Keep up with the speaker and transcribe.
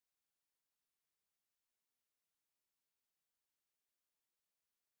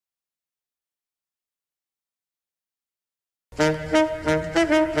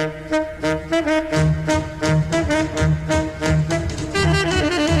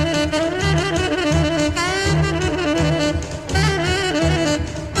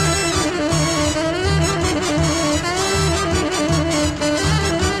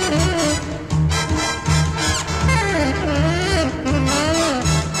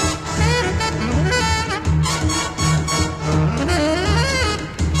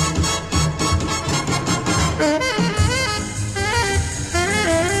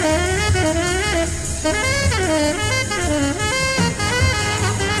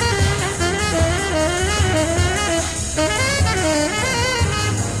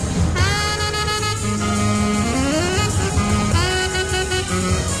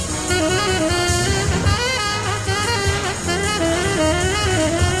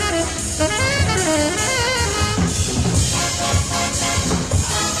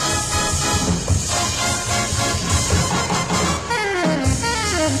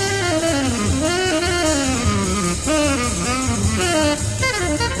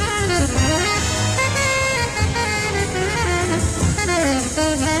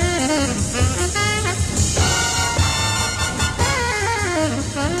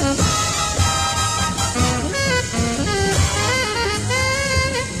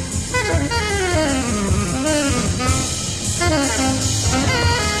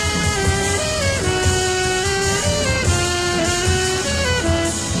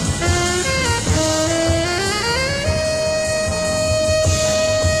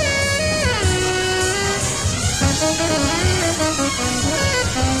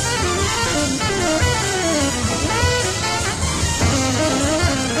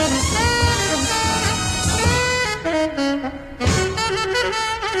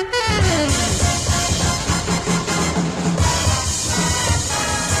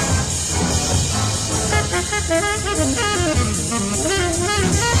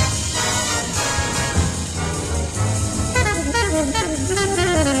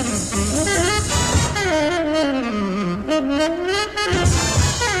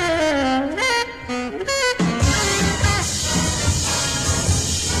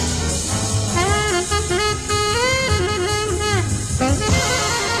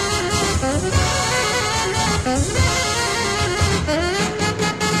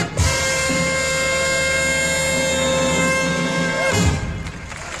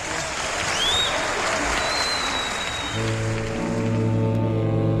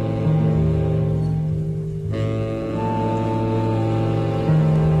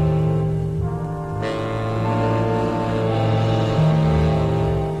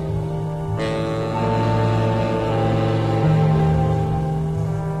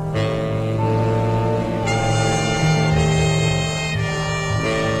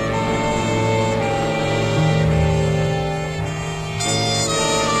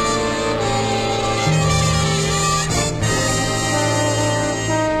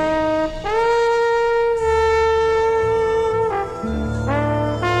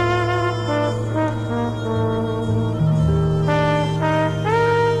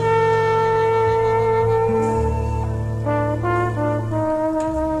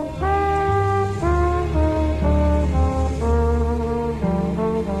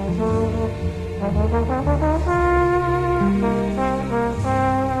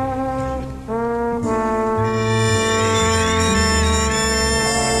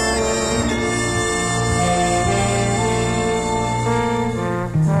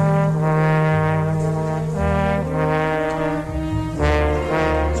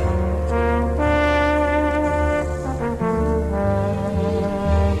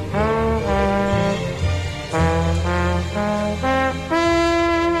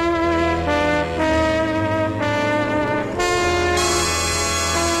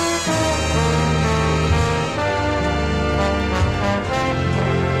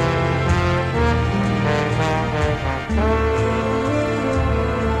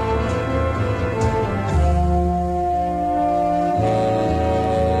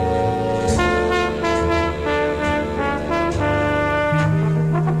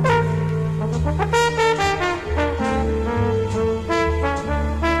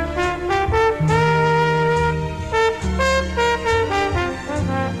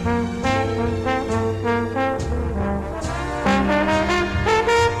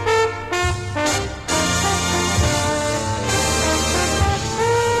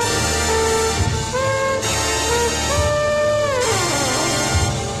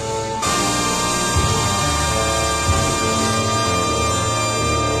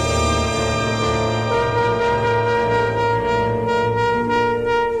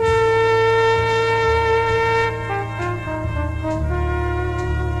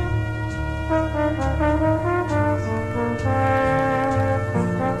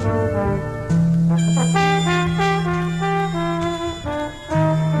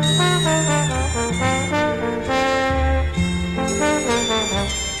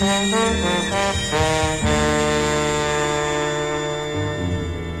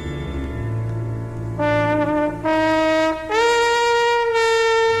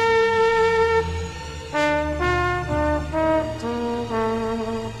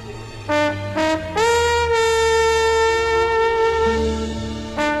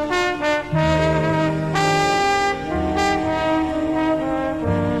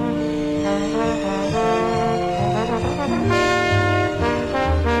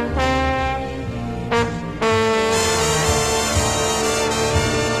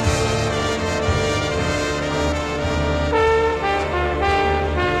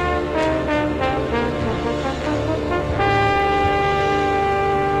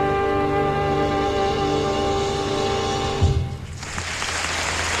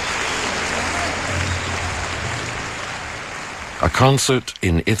concert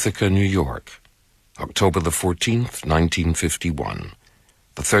in Ithaca, New York, October the 14th, 1951.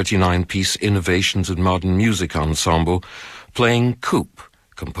 The 39-piece Innovations in Modern Music Ensemble playing Coop,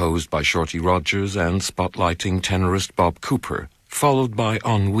 composed by Shorty Rogers and spotlighting tenorist Bob Cooper, followed by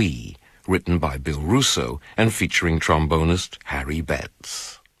Ennui, written by Bill Russo and featuring trombonist Harry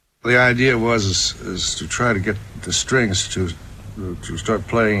Betts. The idea was to try to get the strings to start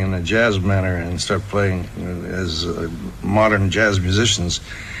playing in a jazz manner and start playing as modern jazz musicians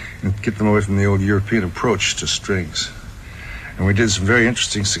and get them away from the old European approach to strings. And we did some very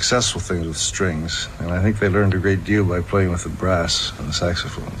interesting, successful things with strings. And I think they learned a great deal by playing with the brass and the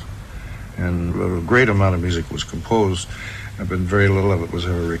saxophones. And a great amount of music was composed, but very little of it was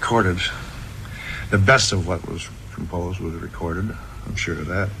ever recorded. The best of what was composed was recorded, I'm sure of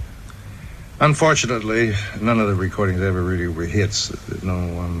that. Unfortunately, none of the recordings ever really were hits. No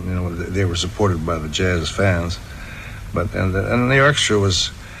one, they were supported by the jazz fans. And the orchestra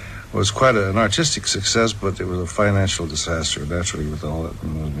was quite an artistic success, but it was a financial disaster, naturally, with all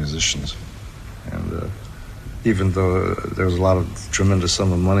those musicians. And even though there was a lot of tremendous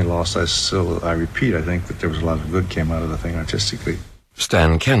sum of money lost, I repeat, I think that there was a lot of good came out of the thing artistically.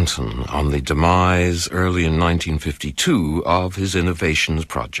 Stan Kenton on the demise early in 1952 of his Innovations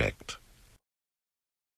project.